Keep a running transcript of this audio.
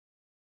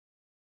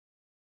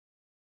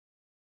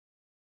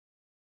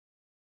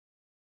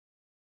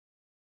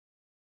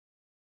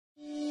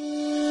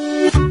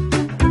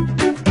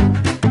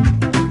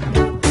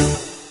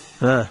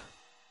I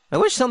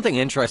wish something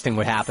interesting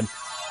would happen.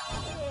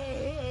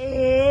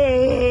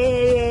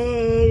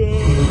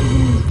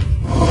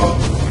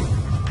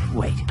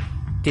 Wait,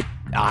 did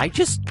I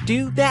just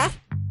do that?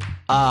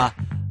 I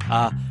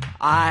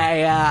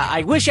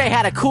wish I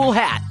had a cool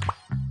hat.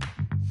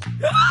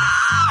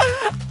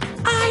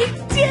 I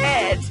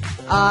did!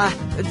 I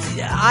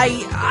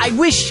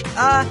wish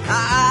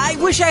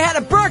I had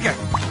a burger.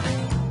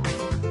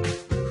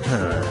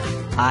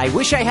 I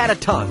wish I had a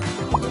tongue.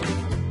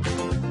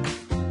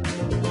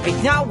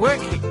 It's not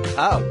working.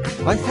 Oh,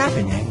 what's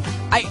happening?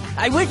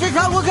 I wish the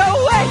tongue would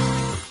go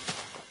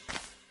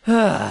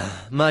away!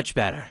 Much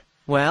better.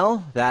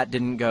 Well, that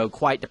didn't go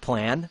quite to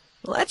plan.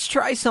 Let's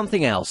try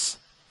something else.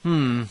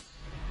 I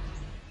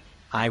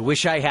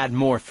wish I had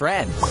more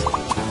friends.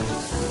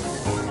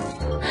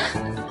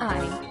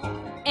 I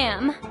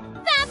am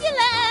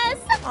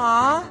fabulous!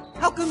 Aw,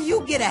 how come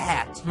you get a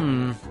hat?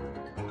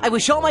 I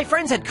wish all my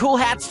friends had cool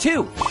hats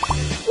too.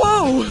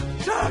 Whoa!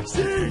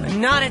 Taxi! I'm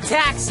not a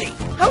taxi.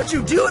 How'd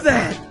you do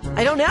that?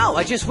 I don't know.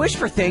 I just wish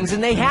for things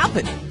and they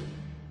happen.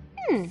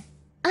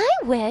 I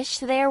wish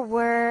there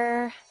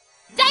were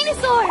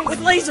dinosaurs! With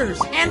lasers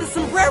and a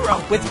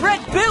sombrero! With red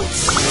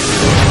boots!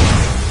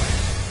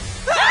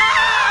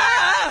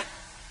 Ah!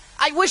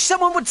 I wish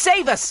someone would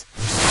save us.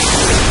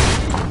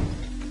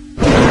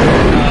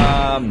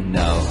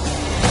 No.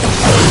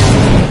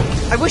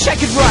 I wish I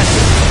could run.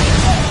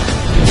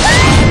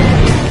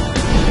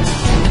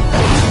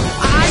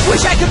 I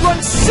wish I could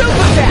run super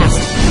fast.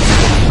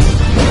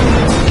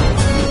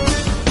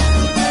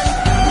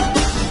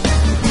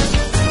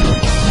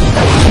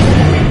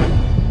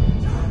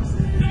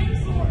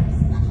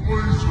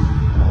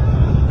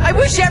 I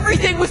wish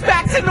everything was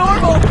back to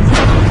normal!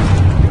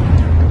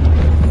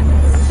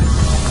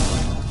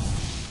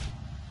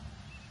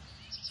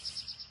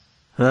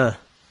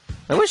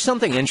 I wish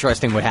something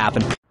interesting would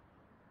happen.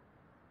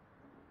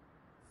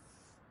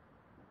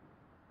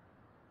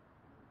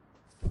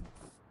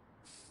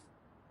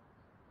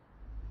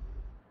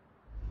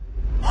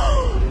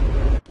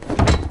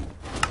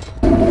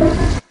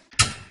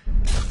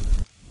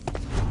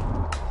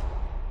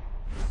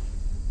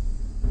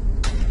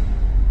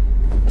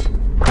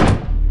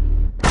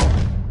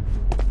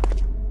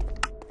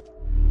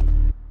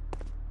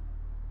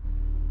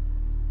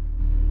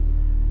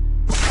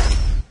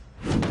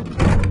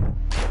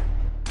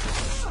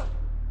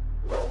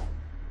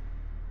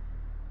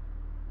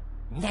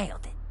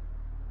 Nailed it.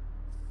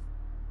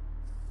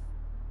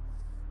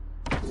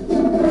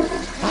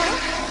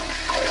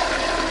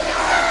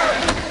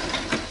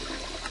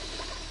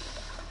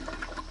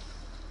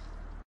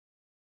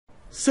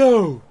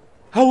 So,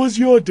 how was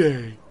your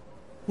day?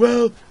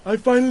 Well, I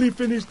finally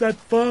finished that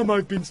farm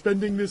I've been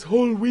spending this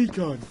whole week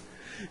on.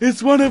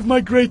 It's one of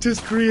my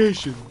greatest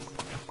creations.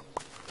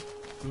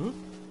 Huh?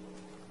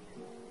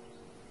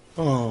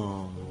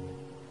 Oh.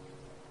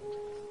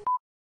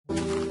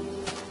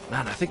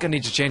 Man, I think I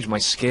need to change my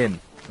skin.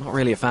 I'm not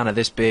really a fan of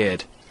this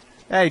beard.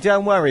 Hey,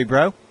 don't worry,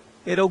 bro.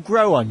 It'll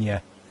grow on you.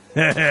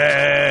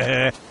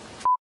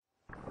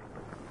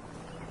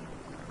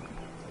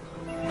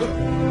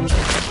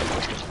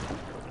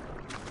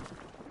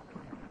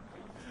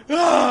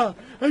 Ah!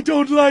 I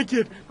don't like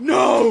it!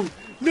 No!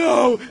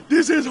 No!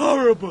 This is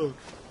horrible!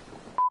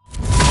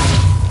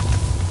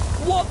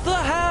 What the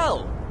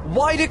hell?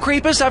 Why do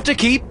creepers have to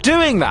keep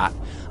doing that?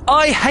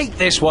 I hate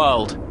this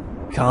world.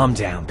 Calm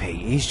down, Pete.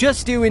 He's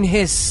just doing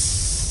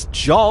his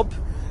job.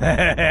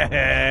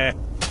 I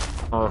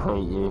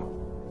hate you.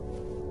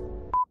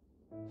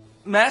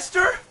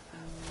 Master?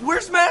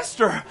 Where's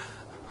Master?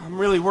 I'm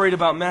really worried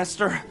about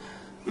Master.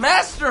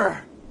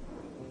 Master!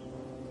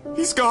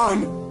 He's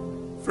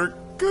gone. For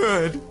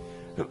good.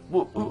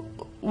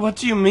 What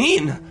do you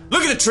mean?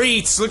 Look at the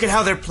treats. Look at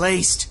how they're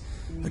placed.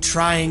 A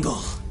triangle.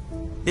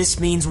 This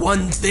means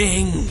one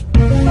thing.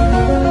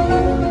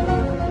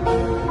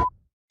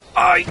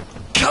 I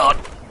can't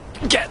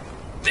get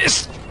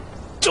this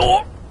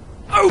door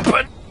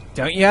open.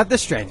 Don't you have the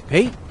strength,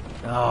 Pete?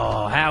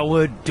 Oh, how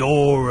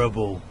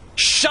adorable.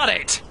 Shut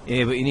it!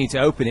 Yeah, but you need to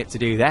open it to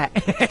do that.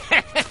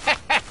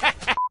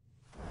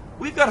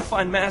 We've got to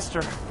find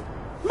Master.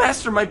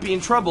 Master might be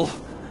in trouble.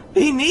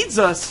 He needs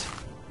us.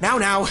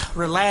 Now,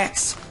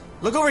 relax.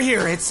 Look over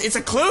here. It's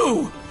a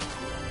clue.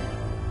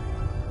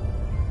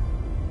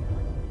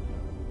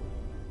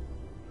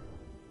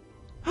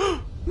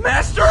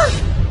 Master?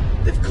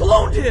 They've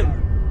cloned him.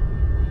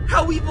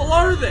 How evil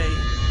are they?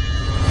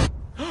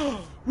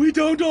 We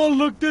don't all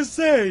look the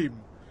same.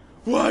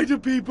 Why do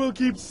people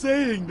keep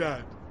saying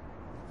that?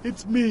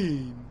 It's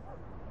mean.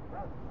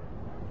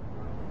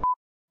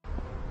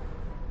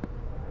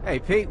 Hey,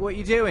 Pete, what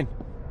you doing?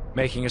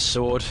 Making a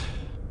sword.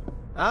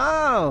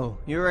 Oh,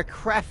 you're a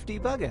crafty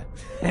bugger.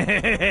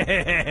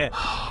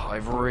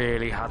 I've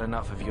really had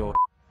enough of your...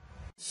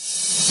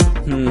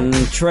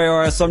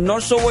 Trayaurus, I'm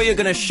not sure what you're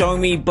gonna show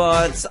me,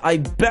 but I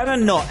better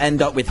not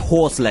end up with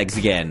horse legs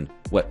again.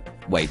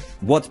 Wait,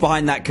 what's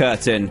behind that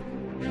curtain?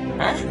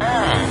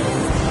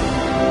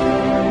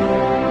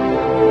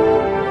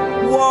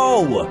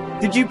 Whoa!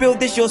 Did you build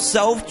this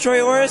yourself,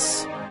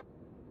 Trayaurus?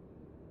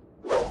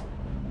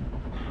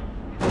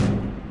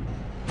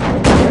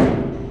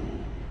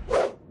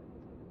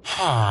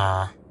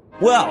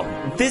 Well,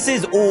 this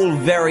is all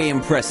very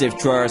impressive,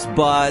 Troyes,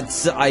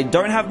 but I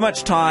don't have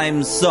much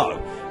time, so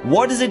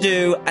what does it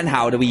do and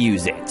how do we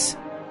use it?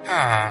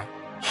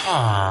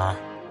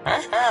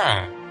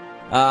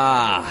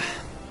 Ah,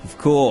 of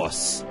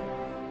course.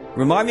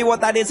 Remind me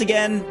what that is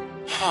again?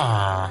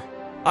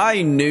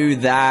 I knew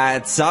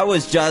that. I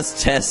was just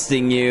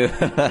testing you.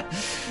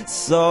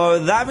 So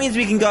that means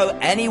we can go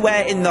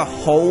anywhere in the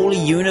whole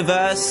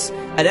universe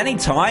at any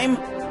time?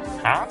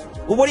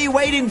 Well, what are you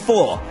waiting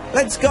for?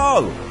 Let's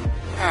go!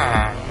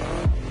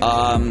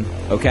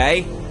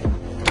 Okay.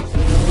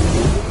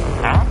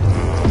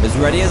 As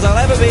ready as I'll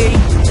ever be.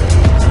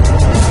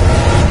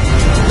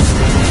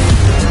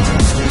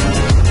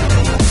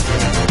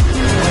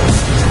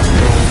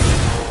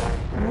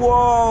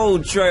 Whoa,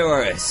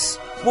 Troyes!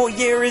 What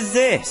year is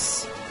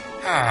this?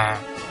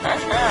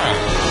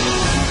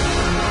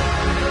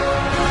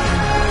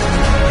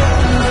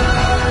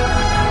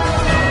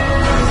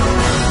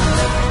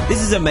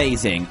 This is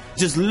amazing.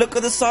 Just look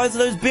at the size of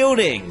those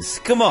buildings.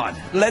 Come on,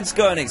 let's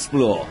go and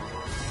explore.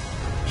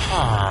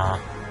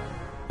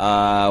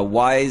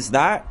 Why is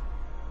that?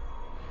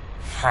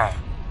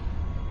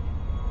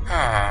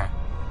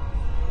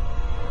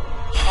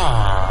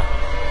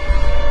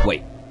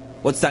 Wait,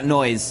 what's that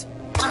noise?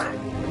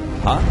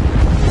 Huh?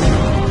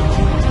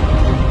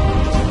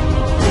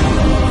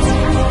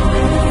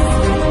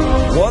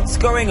 What's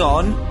going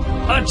on?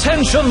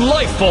 Attention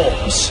life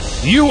forms!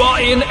 You are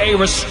in a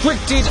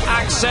restricted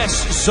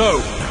access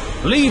zone.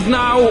 Leave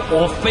now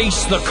or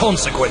face the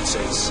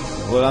consequences.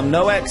 Well, I'm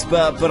no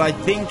expert, but I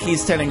think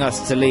he's telling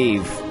us to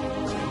leave.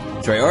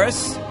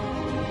 Troyes?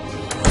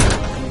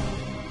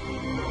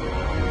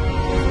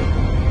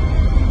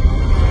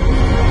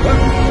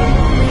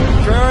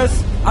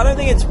 Troyes, I don't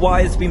think it's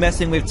wise to be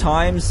messing with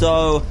time,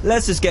 so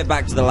let's just get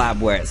back to the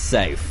lab where it's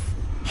safe.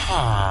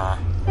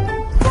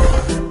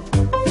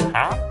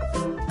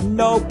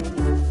 Nope.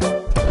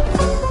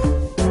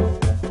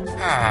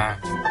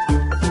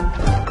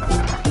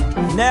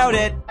 Nailed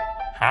it.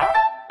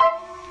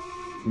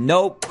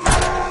 Nope.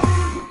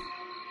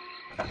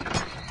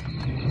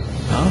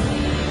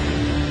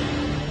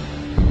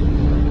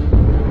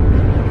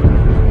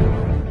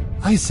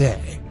 I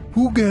say,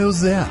 who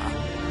goes there?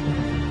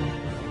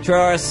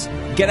 Troyes,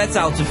 get us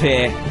out of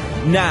here.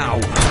 Now.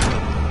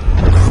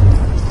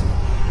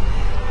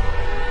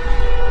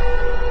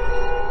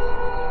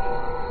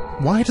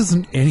 Why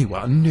doesn't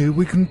anyone know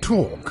we can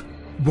talk?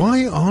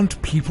 Why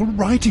aren't people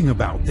writing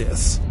about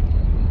this?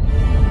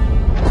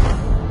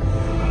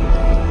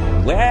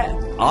 Where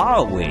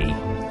are we?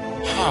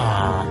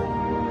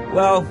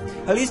 Well,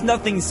 at least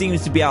nothing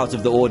seems to be out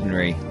of the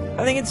ordinary.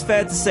 I think it's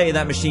fair to say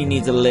that machine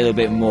needs a little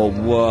bit more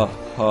whoa.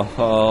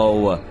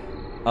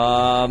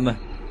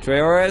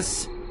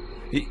 Troyes?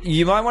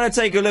 You might want to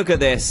take a look at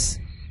this.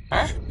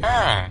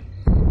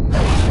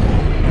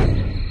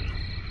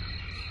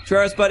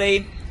 Troyes,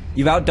 buddy,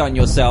 you've outdone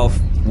yourself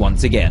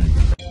once again.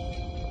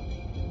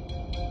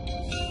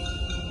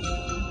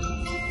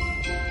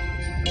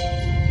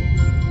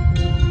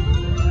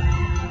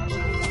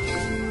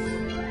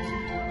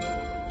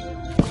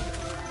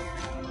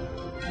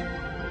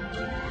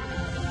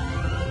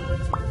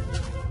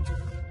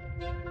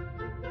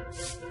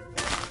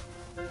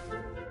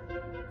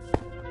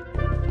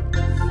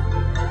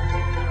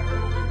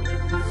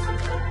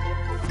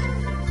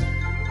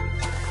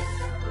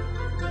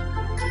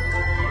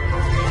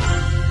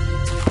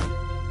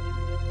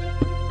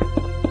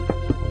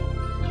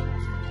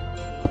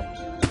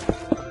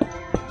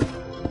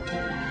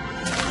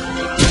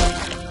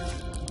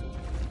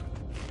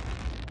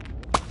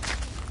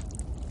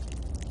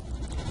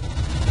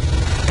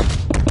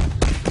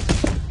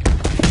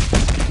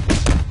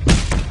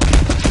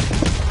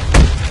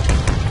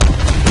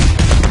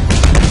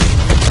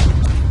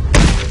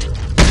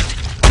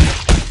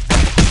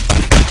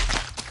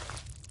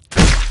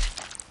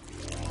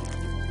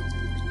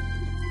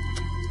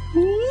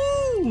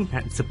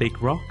 That's a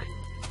big rock.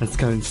 That's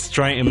going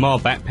straight in my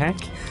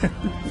backpack.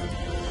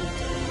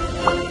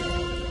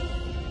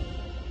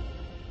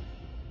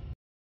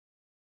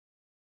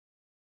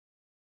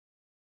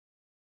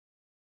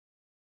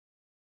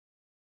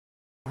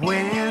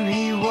 When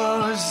he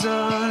was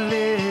a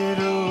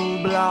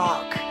little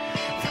block,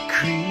 the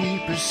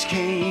creepers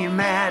came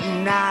at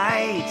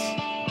night.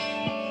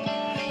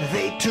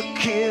 They took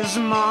his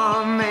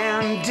mom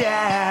and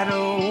dad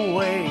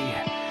away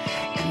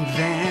and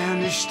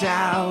vanished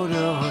out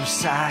of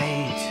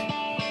sight.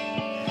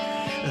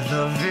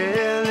 The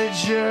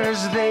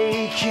villagers,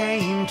 they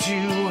came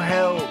to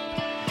help,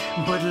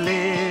 but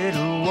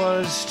little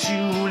was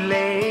too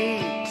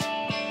late.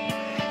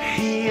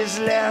 He is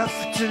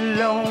left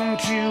alone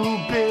to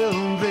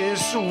build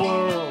this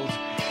world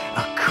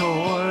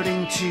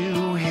according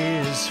to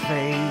his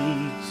fate.